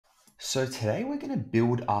So today we're going to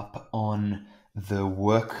build up on the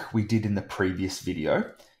work we did in the previous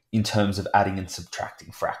video in terms of adding and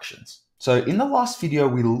subtracting fractions. So in the last video,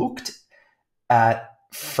 we looked at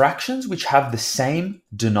fractions which have the same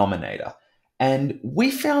denominator, and we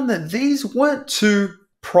found that these weren't too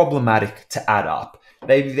problematic to add up.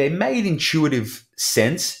 They made intuitive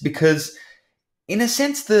sense because in a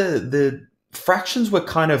sense the fractions were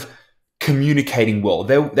kind of communicating well.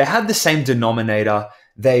 They had the same denominator.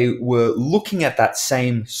 They were looking at that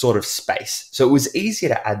same sort of space. So it was easier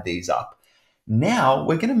to add these up. Now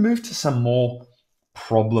we're going to move to some more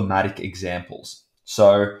problematic examples.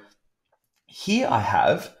 So here I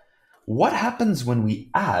have what happens when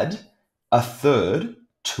we add a third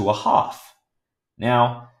to a half.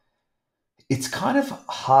 Now, it's kind of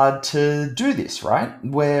hard to do this, right?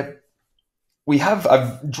 Where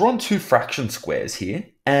I've drawn two fraction squares here,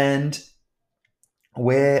 and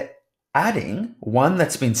we're adding one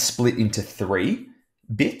that's been split into 3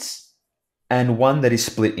 bits and one that is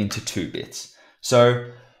split into 2 bits.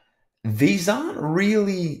 So these aren't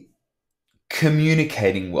really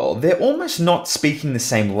communicating well. They're almost not speaking the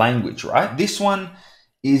same language, right? This one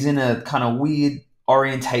is in a kind of weird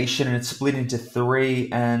orientation and it's split into 3,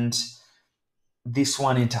 and this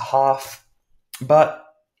one into half, but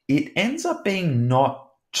it ends up being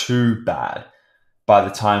not too bad by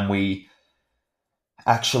the time we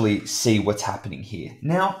actually see what's happening here.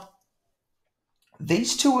 Now,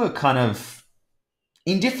 these two are kind of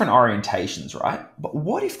in different orientations, right? But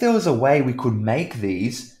what if there was a way we could make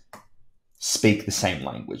these speak the same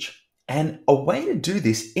language? And a way to do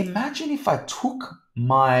this, imagine if I took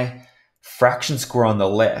my fraction square on the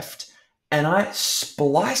left and I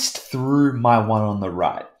spliced through my one on the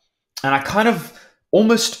right, and I kind of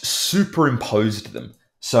almost superimposed them.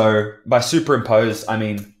 So by superimposed, I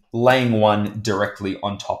mean laying one directly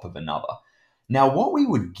on top of another. Now what we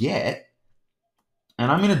would get,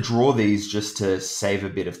 and I'm going to draw these just to save a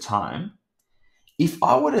bit of time, if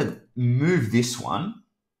I were to move this one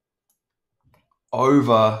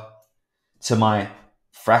over to my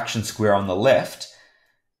fraction square on the left,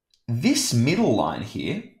 this middle line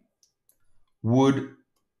here would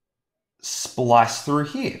splice through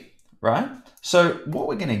here, right? So what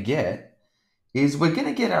we're going to get is we're going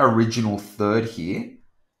to get our original third here,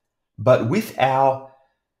 but with our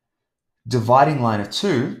dividing line of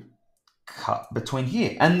 2 cut between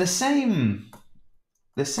here. And the same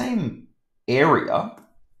area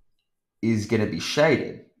is going to be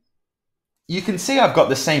shaded. You can see I've got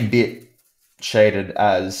the same bit shaded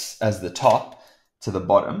as the top to the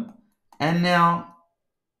bottom. And now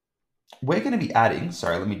we're going to be adding,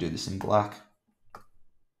 sorry, let me do this in black.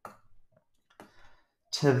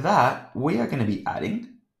 To that, we are going to be adding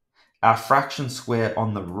our fraction square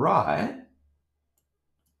on the right,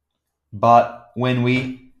 but when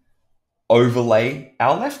we overlay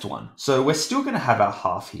our left one. So we're still going to have our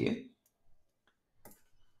half here.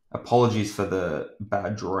 Apologies for the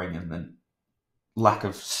bad drawing and the lack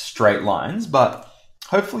of straight lines, but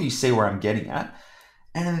hopefully you see where I'm getting at.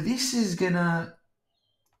 And this is going to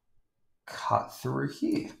cut through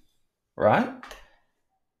here, right?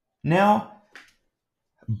 Now,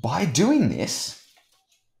 by doing this,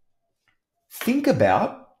 think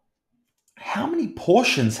about how many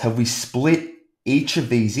portions have we split each of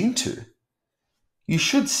these into. You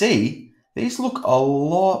should see these look a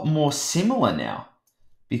lot more similar now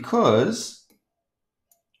because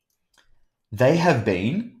they have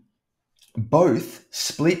been both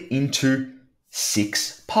split into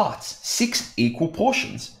 6 parts, 6 equal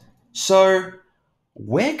portions. So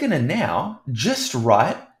we're going to now just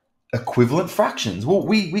write equivalent fractions. Well,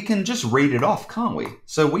 we can just read it off, can't we?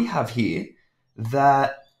 So we have here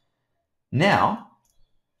that now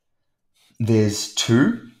there's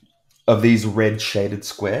 2 of these red shaded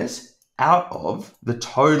squares out of the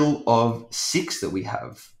total of 6 that we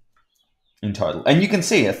have in total. And you can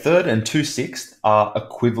see a third and 2/6 are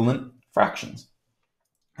equivalent fractions.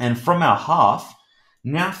 And from our half,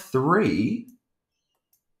 now 3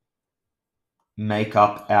 make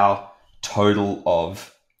up our total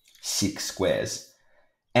of 6 squares.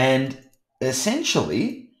 And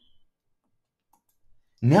essentially,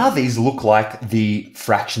 now these look like the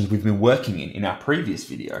fractions we've been working in our previous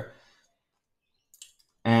video.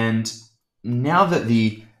 And now that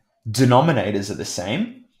the denominators are the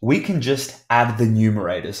same, we can just add the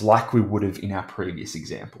numerators like we would have in our previous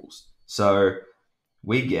examples. So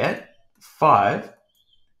we get 5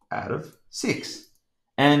 out of 6.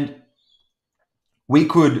 And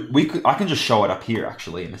I can just show it up here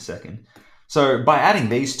actually in a second. So by adding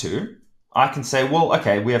these two, I can say, well,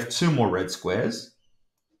 okay, we have 2 more red squares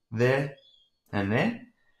there and there.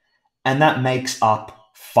 And that makes up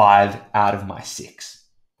 5 out of my 6.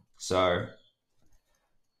 So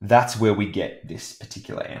that's where we get this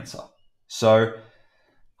particular answer. So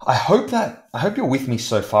I hope you're with me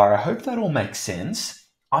so far. I hope that all makes sense.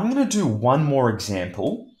 I'm going to do one more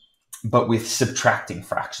example, but with subtracting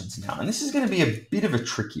fractions now. And this is going to be a bit of a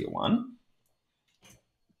trickier one.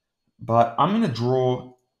 But I'm going to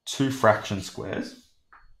draw 2 fraction squares.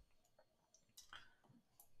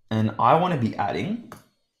 And I want to be adding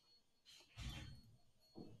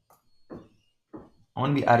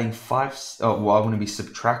 5, I want to be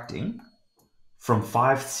subtracting from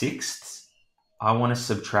 5/6. I want to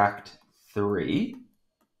subtract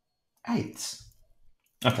 3/8.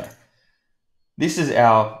 Okay. This is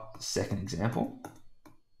our second example,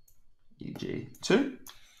 EG2.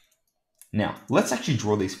 Now, let's actually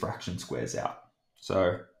draw these fraction squares out.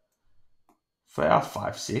 So for our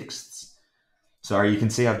 5/6, sorry, you can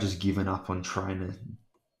see I've just given up on trying to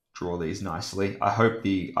draw these nicely. I hope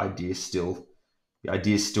the idea still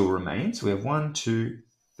remains. We have 1, 2,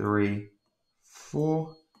 3,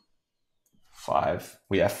 4, 5.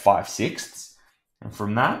 We have 5/6. And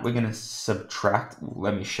from that, we're going to subtract.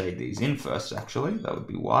 Let me shade these in first, actually. That would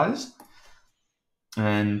be wise.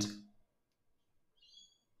 And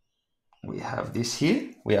we have this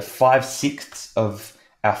here. We have 5/6 of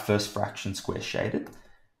our first fraction square shaded.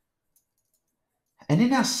 And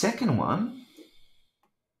in our second one,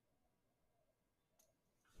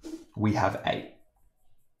 we have 8.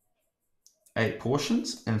 8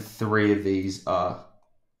 portions, and 3 of these are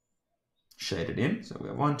shaded in. So we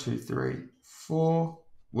have 1, 2, 3, 4,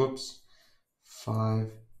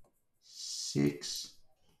 5, 6,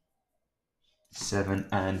 7,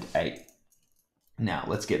 and 8. Now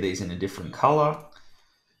let's get these in a different color. I'll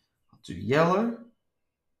do yellow.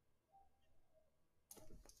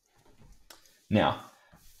 Now,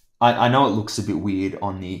 I know it looks a bit weird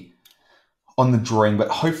on the drawing, but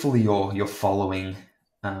hopefully you're following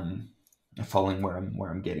where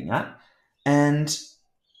I'm getting at. And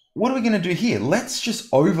what are we going to do here? Let's just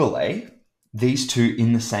overlay these two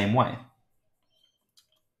in the same way.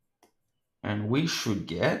 And we should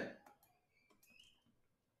get,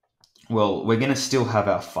 well, we're going to still have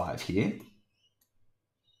our 5 here.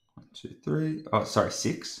 1, 2, 3,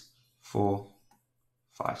 6, 4,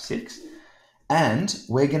 5, 6. And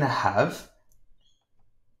we're going to have,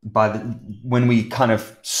 when we kind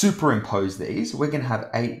of superimpose these, we're going to have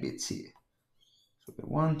 8 bits here. So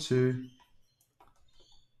 1, 2,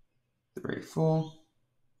 3, 4.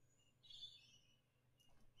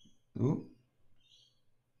 Ooh.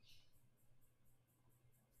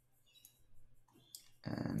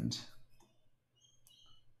 And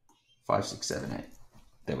 5, 6, 7, 8.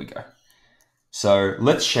 There we go. So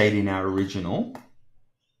let's shade in our original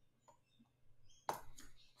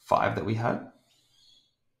 5 that we had.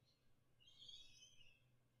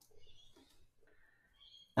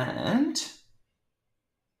 And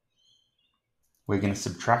we're going to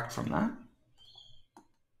subtract from that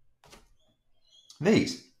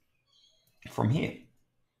these from here.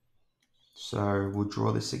 So we'll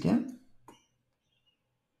draw this again.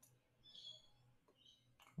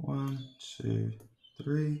 1, 2,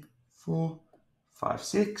 3, 4, 5,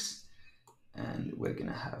 6. And we're going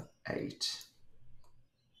to have 8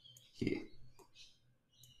 here.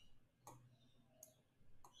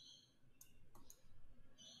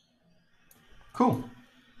 Cool.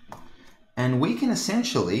 And we can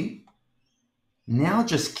essentially now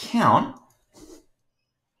just count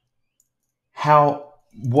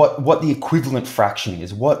what the equivalent fraction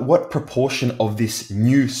is, what proportion of this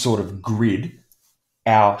new sort of grid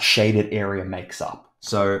our shaded area makes up.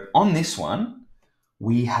 So on this one,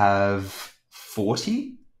 we have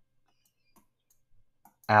 40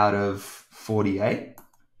 out of 48.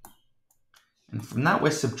 And from that, we're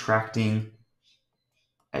subtracting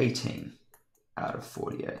 18 out of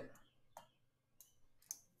 48.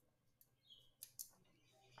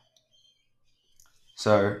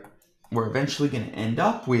 So we're eventually going to end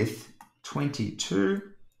up with 22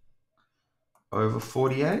 over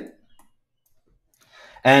 48.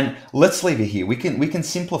 And let's leave it here. We can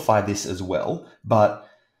simplify this as well, but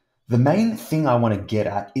the main thing I want to get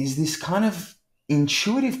at is this kind of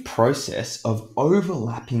intuitive process of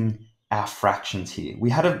overlapping our fractions here.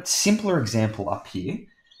 We had a simpler example up here,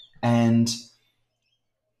 and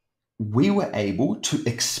we were able to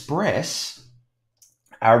express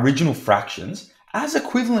our original fractions as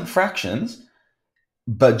equivalent fractions,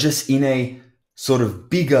 but just in a sort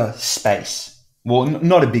of bigger space. Well,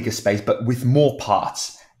 not a bigger space, but with more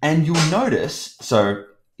parts. And you'll notice, so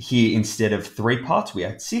here instead of 3 parts, we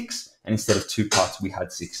had 6, and instead of 2 parts, we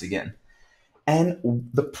had 6 again. And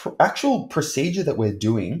the actual procedure that we're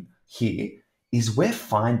doing here is we're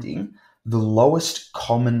finding the lowest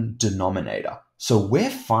common denominator. So we're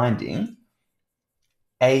finding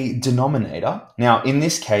a denominator. Now, in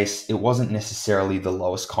this case, it wasn't necessarily the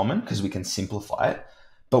lowest common because we can simplify it,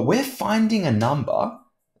 but we're finding a number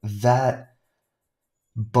that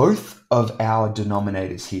both of our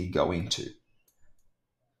denominators here go into.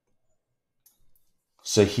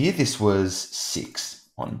 So here this was 6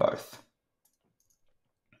 on both.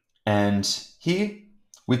 And here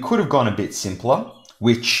we could have gone a bit simpler,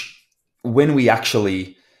 which when we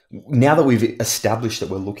actually, now that we've established that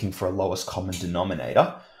we're looking for a lowest common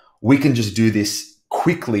denominator, we can just do this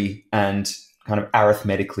quickly and kind of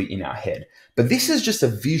arithmetically in our head. But this is just a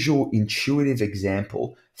visual, intuitive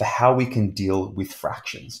example for how we can deal with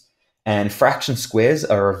fractions. And fraction squares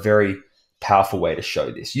are a very powerful way to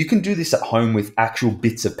show this. You can do this at home with actual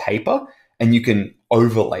bits of paper and you can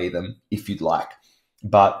overlay them if you'd like.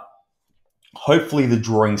 But hopefully the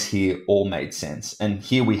drawings here all made sense. And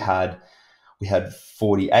here we had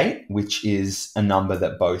 48, which is a number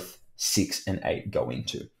that both 6 and 8 go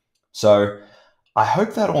into. So I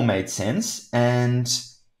hope that all made sense, and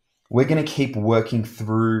we're going to keep working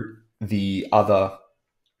through the other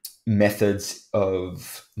methods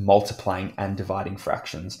of multiplying and dividing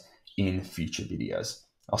fractions in future videos.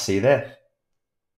 I'll see you there.